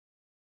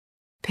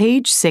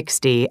Page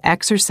 60,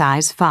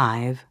 Exercise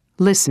 5,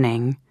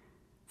 Listening,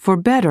 for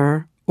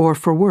better or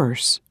for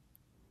worse.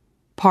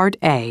 Part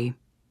A.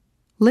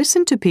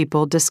 Listen to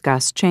people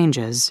discuss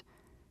changes.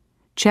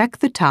 Check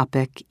the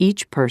topic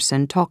each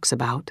person talks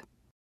about.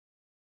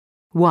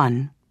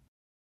 1.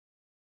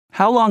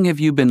 How long have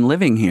you been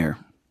living here?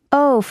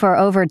 Oh, for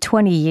over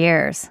 20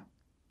 years.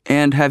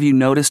 And have you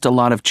noticed a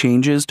lot of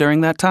changes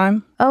during that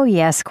time? Oh,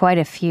 yes, quite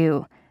a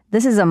few.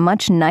 This is a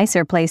much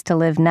nicer place to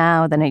live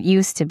now than it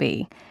used to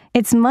be.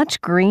 It's much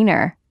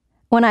greener.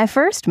 When I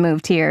first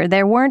moved here,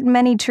 there weren't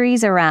many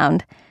trees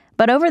around.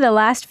 But over the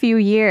last few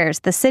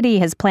years, the city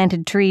has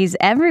planted trees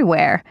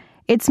everywhere.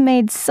 It's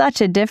made such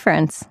a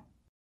difference.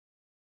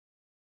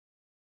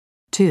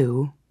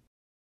 2.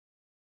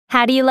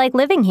 How do you like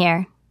living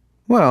here?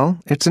 Well,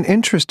 it's an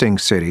interesting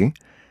city,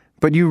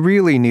 but you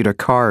really need a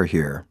car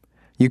here.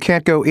 You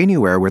can't go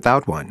anywhere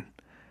without one.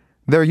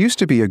 There used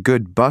to be a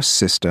good bus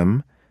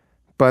system,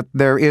 but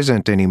there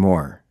isn't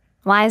anymore.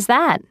 Why is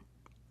that?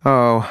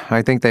 Oh,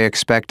 I think they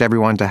expect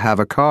everyone to have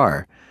a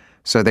car,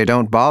 so they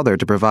don't bother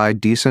to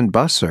provide decent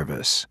bus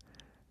service.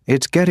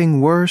 It's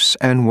getting worse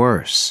and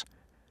worse.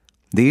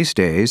 These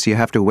days, you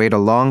have to wait a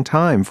long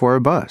time for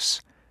a bus,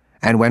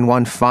 and when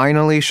one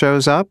finally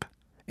shows up,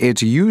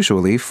 it's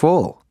usually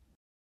full.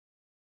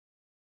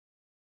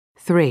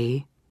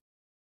 3.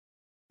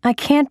 I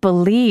can't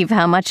believe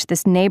how much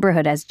this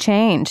neighborhood has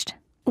changed.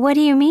 What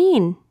do you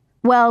mean?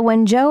 Well,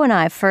 when Joe and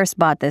I first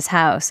bought this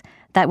house,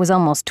 that was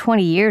almost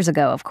 20 years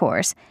ago, of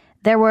course,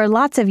 there were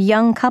lots of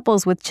young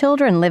couples with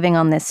children living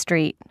on this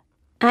street.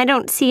 I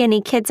don't see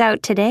any kids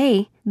out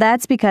today.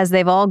 That's because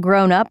they've all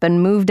grown up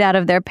and moved out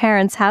of their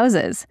parents'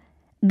 houses.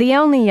 The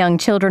only young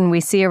children we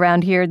see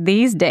around here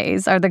these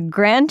days are the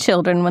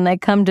grandchildren when they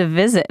come to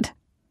visit.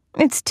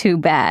 It's too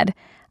bad.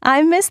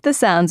 I miss the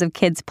sounds of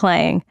kids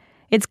playing.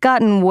 It's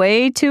gotten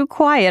way too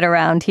quiet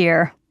around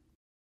here.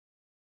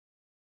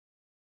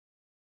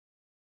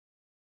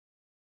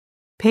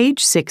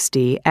 Page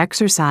 60,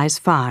 Exercise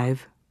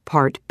 5,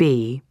 Part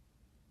B.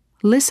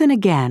 Listen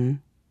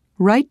again.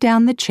 Write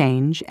down the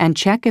change and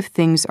check if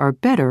things are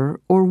better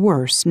or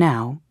worse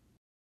now.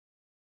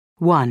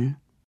 1.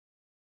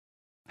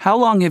 How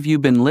long have you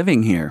been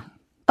living here?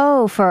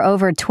 Oh, for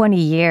over 20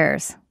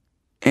 years.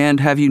 And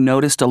have you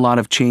noticed a lot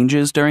of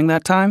changes during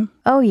that time?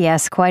 Oh,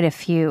 yes, quite a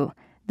few.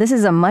 This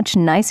is a much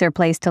nicer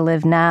place to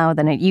live now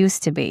than it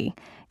used to be.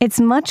 It's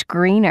much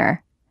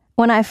greener.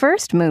 When I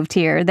first moved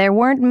here, there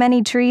weren't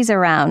many trees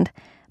around.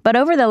 But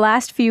over the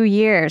last few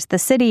years, the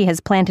city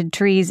has planted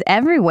trees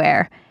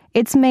everywhere.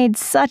 It's made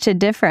such a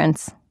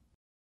difference.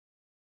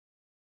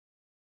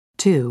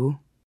 2.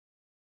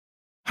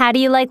 How do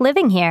you like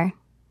living here?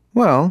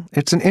 Well,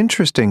 it's an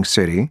interesting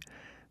city,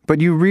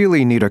 but you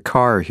really need a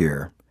car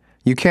here.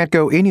 You can't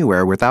go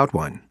anywhere without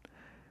one.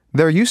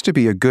 There used to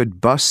be a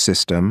good bus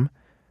system,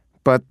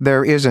 but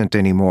there isn't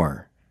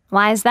anymore.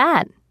 Why is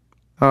that?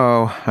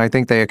 Oh, I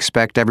think they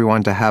expect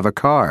everyone to have a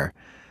car,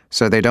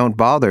 so they don't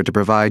bother to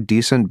provide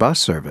decent bus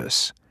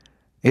service.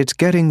 It's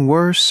getting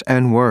worse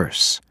and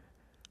worse.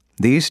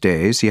 These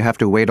days, you have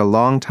to wait a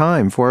long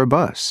time for a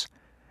bus,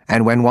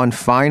 and when one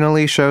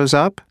finally shows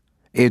up,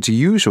 it's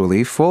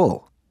usually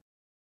full.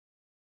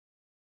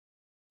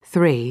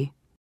 3.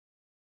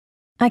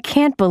 I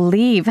can't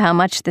believe how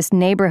much this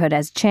neighborhood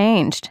has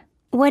changed.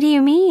 What do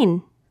you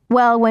mean?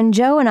 Well, when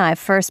Joe and I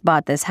first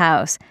bought this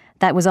house,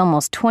 that was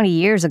almost 20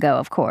 years ago,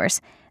 of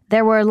course,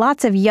 there were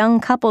lots of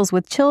young couples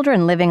with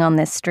children living on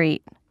this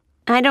street.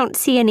 I don't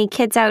see any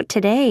kids out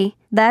today.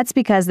 That's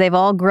because they've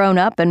all grown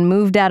up and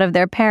moved out of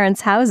their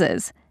parents'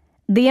 houses.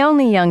 The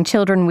only young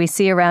children we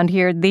see around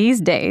here these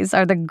days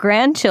are the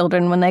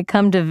grandchildren when they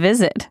come to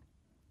visit.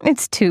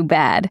 It's too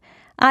bad.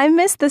 I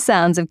miss the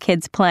sounds of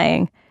kids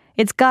playing.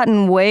 It's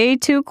gotten way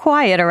too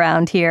quiet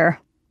around here.